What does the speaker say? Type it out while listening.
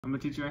I'm gonna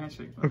teach you a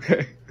handshake.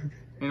 Okay.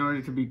 In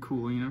order to be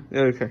cool, you know?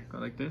 Yeah, okay. Go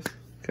like this.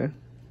 Okay.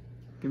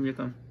 Give me your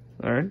thumb.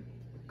 All right.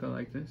 Go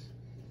like this.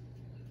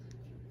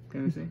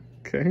 Can we see?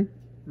 Okay.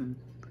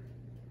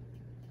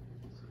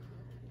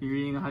 You're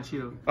eating a hot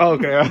Cheeto. Oh,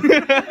 okay.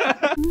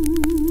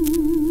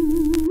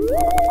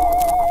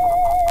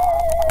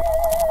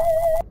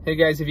 Hey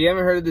guys, if you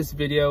haven't heard of this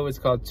video, it's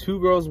called 2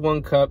 Girls,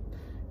 1 Cup.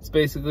 It's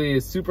basically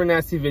a super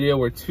nasty video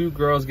where 2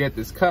 girls get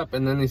this cup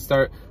and then they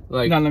start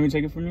like... Now, let me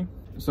take it from you.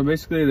 So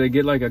basically they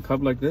get like a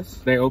cup like this.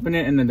 They open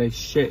it and then they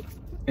shit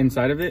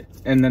inside of it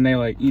and then they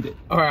like eat it.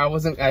 Alright, I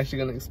wasn't actually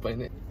gonna explain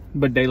it.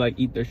 But they like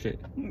eat their shit.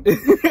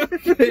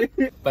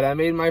 But I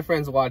made my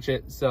friends watch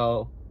it,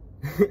 so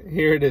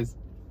here it is.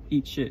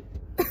 Eat shit.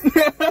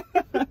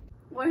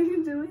 Why are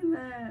you doing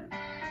that?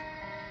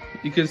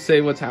 You could say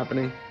what's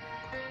happening.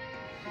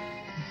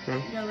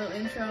 Your little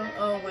intro.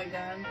 Oh my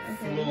god.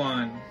 Okay. Full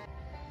on.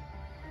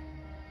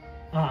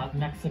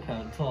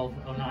 Mexico,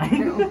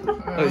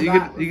 1209. Oh,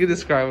 you could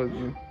describe it.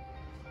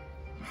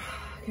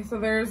 Okay, so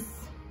there's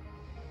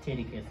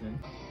Titty kissing.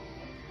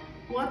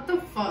 what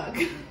the fuck?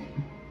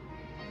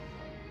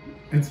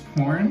 It's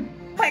porn?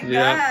 Oh my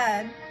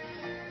god.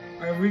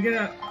 Are we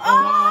gonna...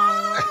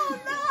 Oh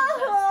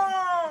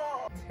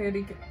no!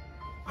 Titty.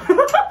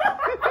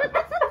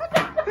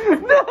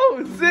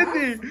 No,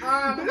 Cindy!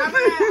 I'm gonna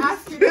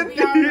ask you to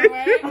be on your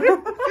way.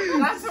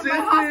 That's what my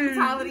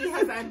hospitality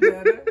has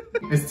ended.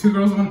 It's 2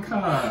 girls, 1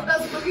 cup.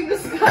 That's fucking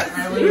disgusting.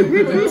 I literally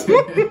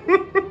predicted it.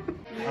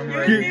 I'm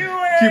ready.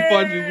 Keep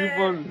punching, keep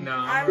punching. No,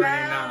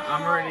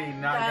 I'm already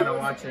not gonna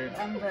watch it.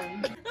 I'm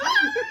done.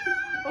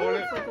 Oh,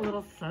 it's like a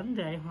little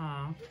Sunday,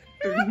 huh?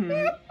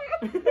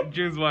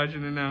 June's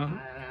watching it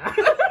now.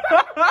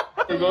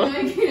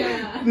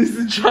 Yeah. This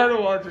is trying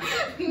to watch it.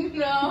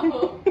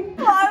 No.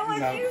 Why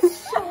would you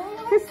show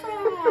us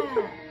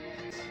that?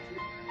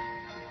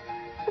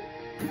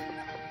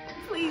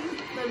 Please,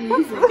 the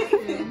music.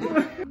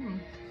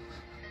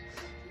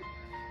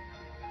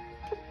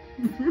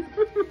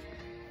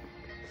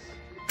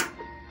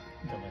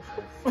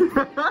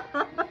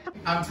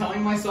 I'm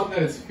telling myself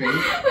that it's fake.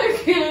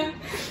 I can't.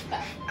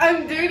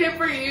 I'm doing it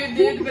for you,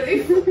 dude, but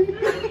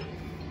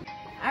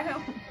I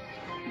don't.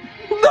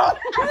 No!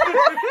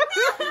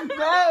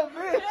 No,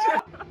 bitch!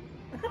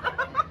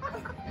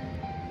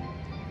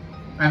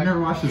 I've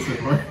never watched this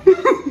before.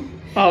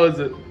 How is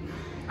it?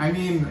 I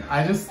mean,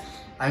 I just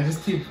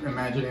keep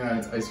imagining that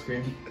it's ice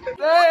cream. Look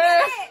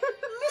at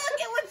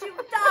what you've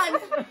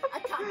done! I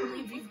can't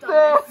believe you've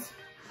done this.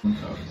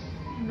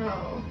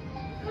 No.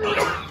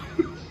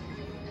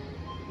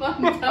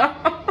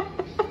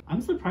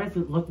 I'm surprised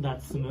it looked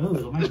that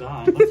smooth. Oh my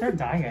god. What's her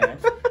diet?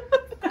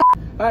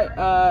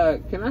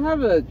 Hi, can I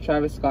have a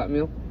Travis Scott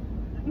meal?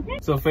 Okay.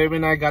 So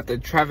Fabian and I got the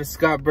Travis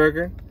Scott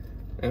burger,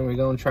 and we're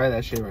gonna try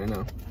that shit right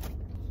now.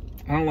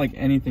 I don't like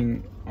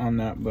anything on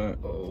that, but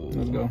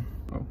let's go.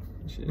 Oh,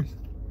 shit.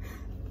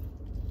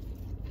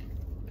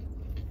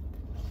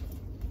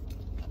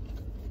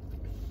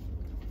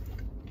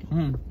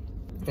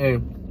 Hey,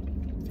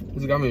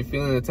 this got me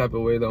feeling the type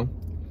of way though.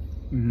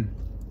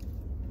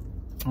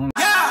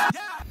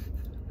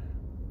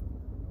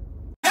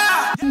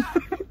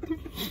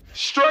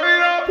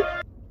 Straight up.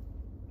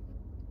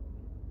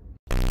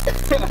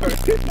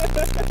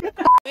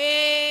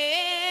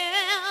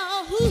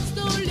 Well, who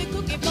stole the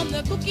cookie from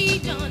the cookie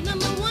jar?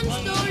 Number 1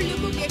 stole the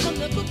cookie from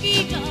the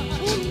cookie jar.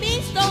 Who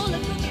me stole the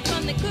cookie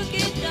from the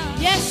cookie jar?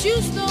 Yes,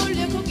 you stole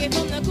the cookie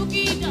from the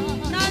cookie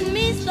jar. Not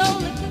me stole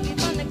the cookie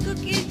from the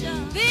cookie jar.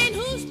 Then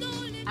who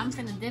stole it? I'm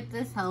gonna dip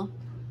this hoe.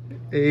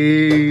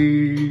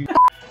 Hey.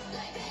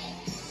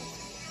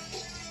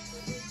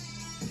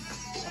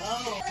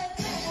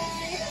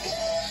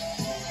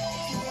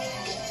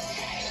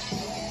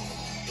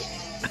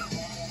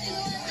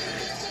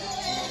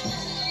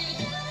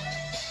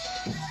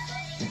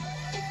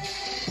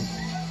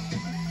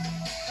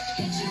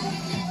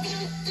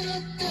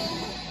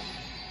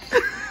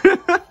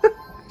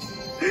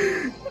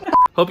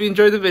 Hope you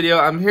enjoyed the video.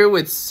 I'm here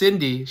with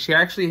Cindy. She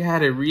actually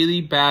had a really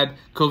bad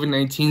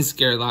COVID-19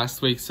 scare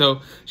last week,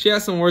 so she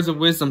has some words of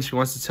wisdom she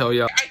wants to tell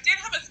y'all. I did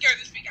have a scare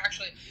this week,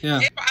 actually. Yeah.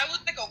 I was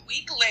like a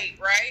week late,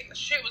 right? The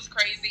shit was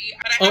crazy.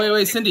 But Oh,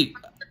 wait, Cindy.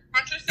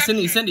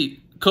 Cindy.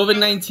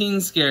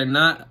 COVID-19 scare,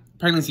 not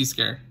pregnancy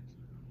scare.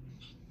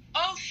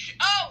 Oh,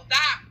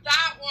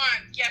 that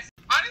one. Yes.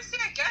 Honestly,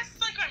 I guess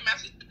like my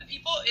message to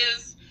people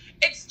is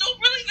it's still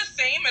really the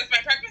same as my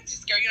pregnancy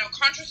scare. You know,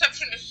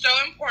 contraception is so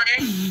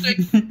important. So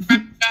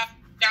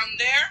down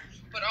there,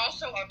 but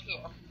also up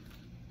here.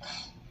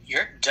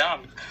 You're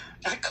dumb.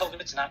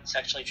 COVID's not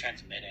sexually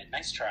transmitted.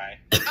 Nice try.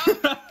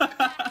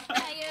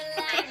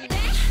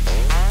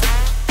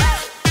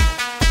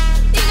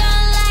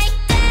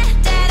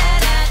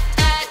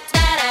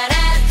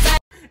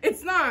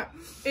 It's not.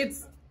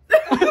 It's.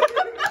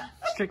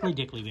 Strictly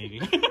dickly,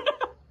 baby.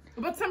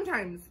 But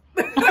sometimes.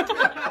 Wear a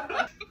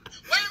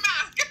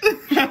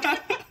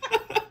mask.